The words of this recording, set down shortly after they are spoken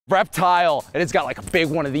reptile, and it's got like a big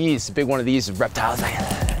one of these reptiles.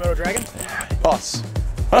 Komodo dragon? Us.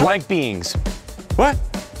 Blank beings. What?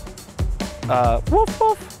 Woof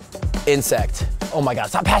woof. Insect. Oh my God,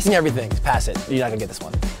 stop passing everything. Pass it. You're not gonna get this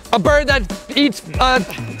one. A bird that eats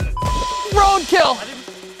roadkill.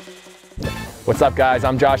 What's up, guys?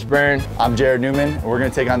 I'm Josh Byrne. I'm Jared Newman, and we're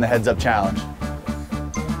gonna take on the Heads Up Challenge.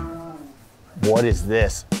 What is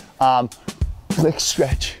this? Lick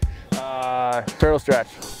stretch. Turtle stretch.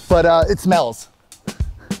 But it smells.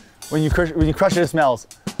 When you crush it, it smells.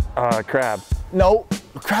 Crab. No,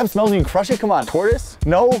 crab smells when you crush it, come on. Tortoise?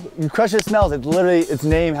 No, you crush it, it smells. It literally, its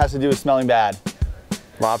name has to do with smelling bad.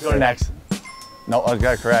 Lobster. Go next. No, I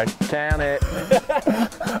got it correct. Count it.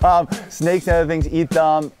 Snakes and other things, eat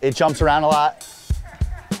them. It jumps around a lot.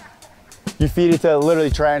 You feed it to literally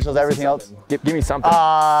tarantulas, everything else. Give me something.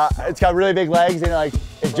 It's got really big legs and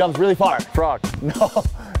it jumps really far. Frog. No,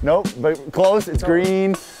 nope, but close. It's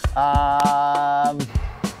green.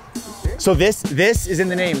 So this is in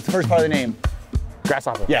the name. It's the first part of the name.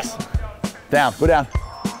 Grasshopper. Yes. Down. Go down.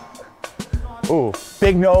 Ooh.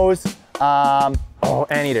 Big nose. Oh,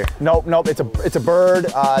 anteater. Nope. It's a bird.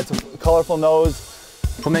 It's a colorful nose.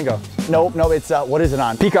 Flamingo. Nope. It's what is it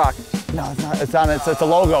on? Peacock. No, it's not. It's on. It's a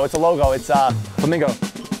logo. It's a logo. It's Flamingo.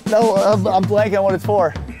 No, I'm blanking on what it's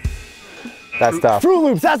for. That's tough. Fruit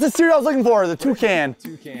Loops. That's the cereal I was looking for. The toucan.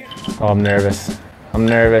 Oh, I'm nervous.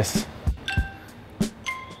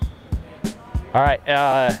 All right.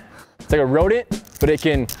 It's like a rodent, but it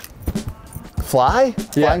can Fly?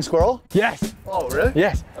 Yeah. Flying squirrel? Yes. Oh, really?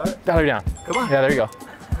 Yes. Right. Dial her down. Come on. Yeah, there you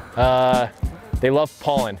go. They love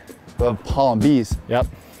pollen. Pollen bees. Yep.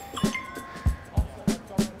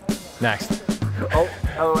 Next. Oh.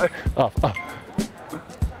 Up. Up.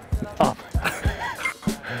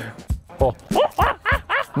 Oh.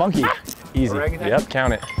 Monkey. Easy. Orangutan? Yep,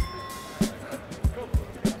 count it.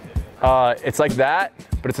 It's like that,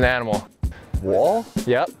 but it's an animal. Wall?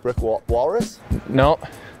 Yep. Brick wall. Walrus? No.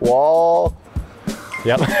 Wall.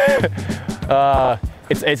 Yep.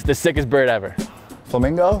 It's the sickest bird ever.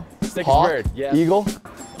 Flamingo? Sickest Hawk? bird. Yeah. Eagle?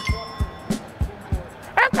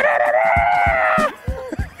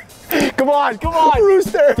 Come on.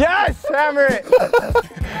 Rooster. Yes, hammer it.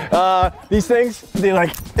 These things,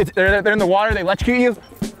 they're in the water, they electrocute you.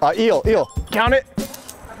 Eel. Count it.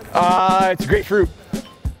 It's a grapefruit.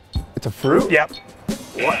 It's a fruit? Yep.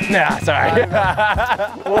 What? Nah, sorry.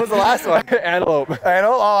 What was the last one? Antelope. I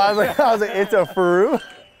know. Oh, I was like, it's a fruit.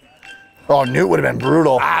 Oh, newt would have been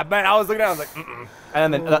brutal. Ah, man, I was looking at it, I was like, mm-mm.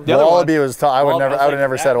 And then the other Wallaby one, was tough. I would have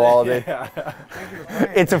never said wallaby. Yeah.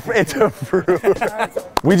 It's a fruit.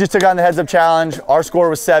 We just took on the Heads Up Challenge. Our score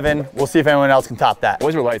was 7. We'll see if anyone else can top that.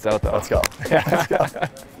 Boys were lights out though. Let's go. Let's go.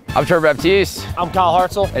 I'm Trevor Baptiste. I'm Kyle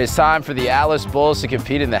Hartzell. And it's time for the Atlas Bulls to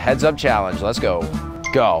compete in the Heads Up Challenge. Let's go.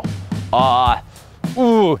 Go.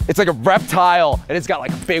 Ooh, it's like a reptile, and it's got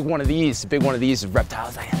like a big one of these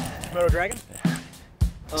reptiles. Komodo dragon?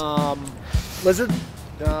 Lizard?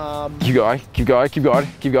 Keep going.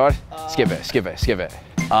 Skip it.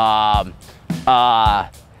 I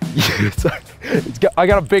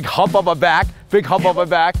got a big hump on my back,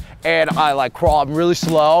 and I like crawl. I'm really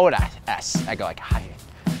slow, and I go like, hi.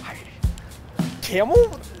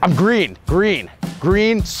 Camel? I'm green,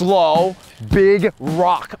 slow, big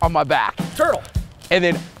rock on my back. Turtle. And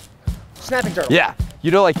then, Snapping turtle. yeah,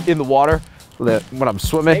 you know, like in the water, when I'm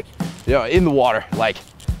swimming, Snake? yeah, in the water, like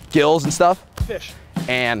gills and stuff. Fish.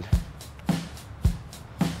 And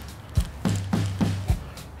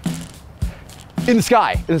in the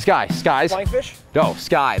sky, skies. Flying fish? No,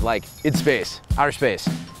 sky, like in space, outer space.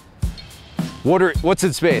 What's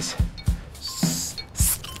in space?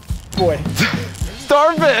 Boy.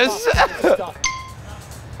 Starfish.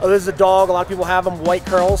 Oh, this is a dog. A lot of people have them. White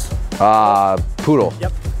curls. Poodle.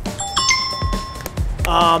 Yep.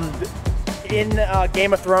 In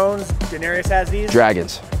Game of Thrones, Daenerys has these.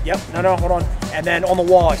 Dragons. Yep. No, hold on. And then on the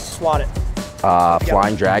wall, I swat it.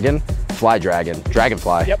 Flying dragon. Fly dragon.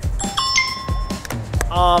 Dragonfly. Yep.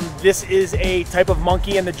 This is a type of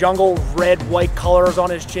monkey in the jungle. Red, white colors on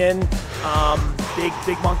his chin.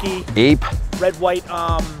 Big monkey. Ape. Red, white.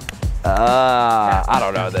 I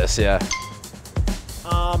don't know this. Yeah.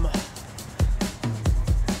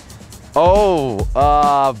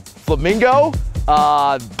 Flamingo.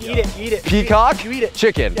 Eat it. Peacock. You eat it.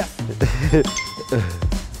 Chicken. Yeah.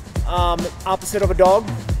 Opposite of a dog.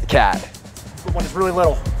 Cat. When it's really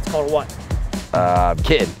little, it's called a what?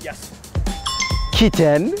 Kid. Yes.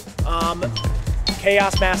 Kitten.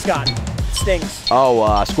 Chaos mascot. Stings.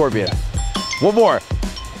 Oh, scorpion. One more.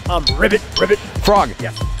 Ribbit. Frog.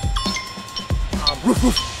 Yes.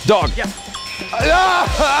 Roof. Dog. Yes.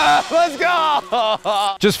 Let's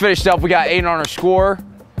go. Just finished up. We got 8 on our score.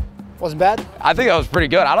 Wasn't bad. I think that was pretty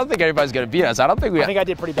good. I don't think anybody's gonna beat us. I think I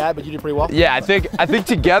did pretty bad, but you did pretty well. Yeah, I think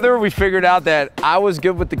together we figured out that I was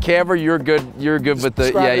good with the camera. You're good with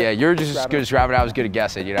the You're just as good at describing. I was good at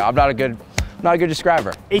guessing. You know, I'm not a good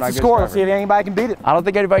describer. 8's the score. Let's see if anybody can beat it. I don't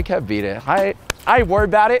think anybody can beat it. I ain't worried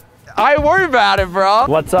about it. I ain't worried about it, bro.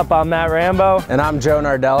 What's up? I'm Matt Rambo. And I'm Joe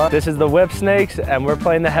Nardella. This is the Whip Snakes, and we're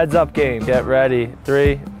playing the heads up game. Get ready.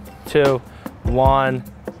 3, 2, 1,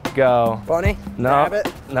 go. Bunny? No.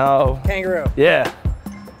 Rabbit? No. Kangaroo? Yeah.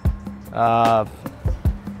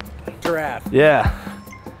 Giraffe? Yeah.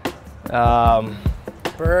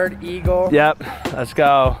 Bird? Eagle? Yep. Let's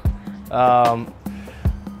go.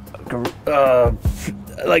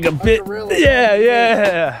 Like a bit. gorilla.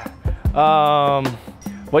 Yeah.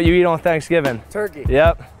 What you eat on Thanksgiving? Turkey?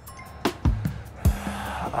 Yep.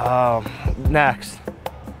 Next.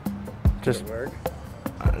 Just Word.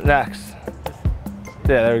 next.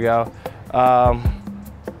 Yeah, there we go.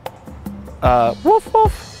 Woof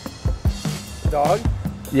woof. Dog?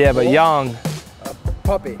 Yeah, but young.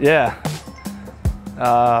 Puppy? Yeah.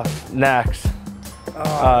 Next.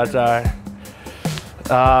 Oh, it's all right.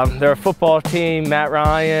 They're a football team. Matt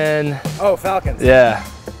Ryan. Oh, Falcons? Yeah.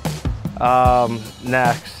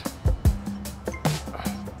 Next.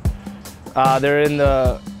 They're in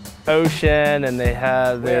the ocean and they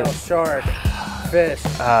have their. Whale, shark, fish.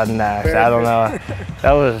 Next. I don't know.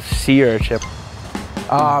 That was a sea urchin.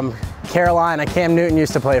 Carolina. Cam Newton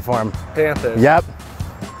used to play for him. Panthers. Yep.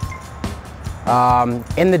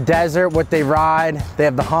 In the desert, what they ride, they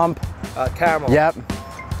have the hump. Camel. Yep.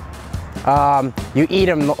 You eat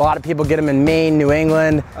them. A lot of people get them in Maine, New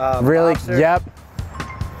England. Really? Lobster. Yep.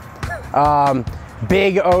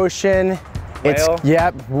 Big ocean. It's Whale?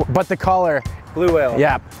 yep. But the color. Blue whale.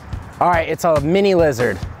 Yep. All right. It's a mini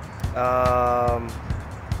lizard.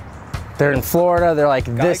 They're in Florida. They're like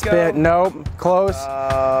this Geico? big. Nope. Close.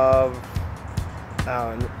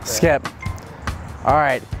 Skip. All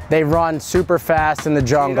right. They run super fast in the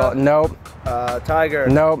jungle. Cheetah? Nope. Tiger.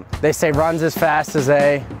 Nope. They say runs as fast as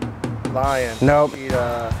a. Lion. Nope.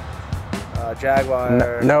 Cheetah.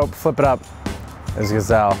 Jaguar. Nope. Flip it up. It's a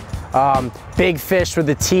gazelle. Big fish with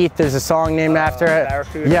the teeth. There's a song named after it.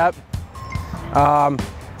 Barracuda. Yep.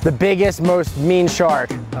 The biggest, most mean shark.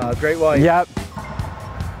 Great white. Yep.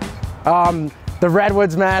 The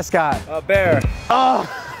Redwoods mascot. Bear.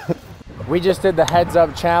 We just did the heads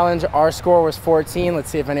up challenge. Our score was 14. Let's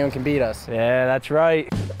see if anyone can beat us. Yeah, that's right.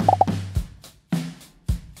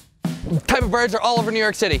 Type of birds are all over New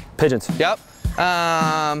York City. Pigeons. Yep.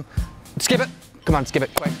 Skip it. Come on, skip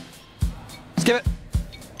it, quick. Skip it.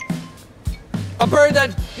 A bird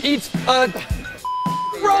that eats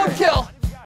roadkill.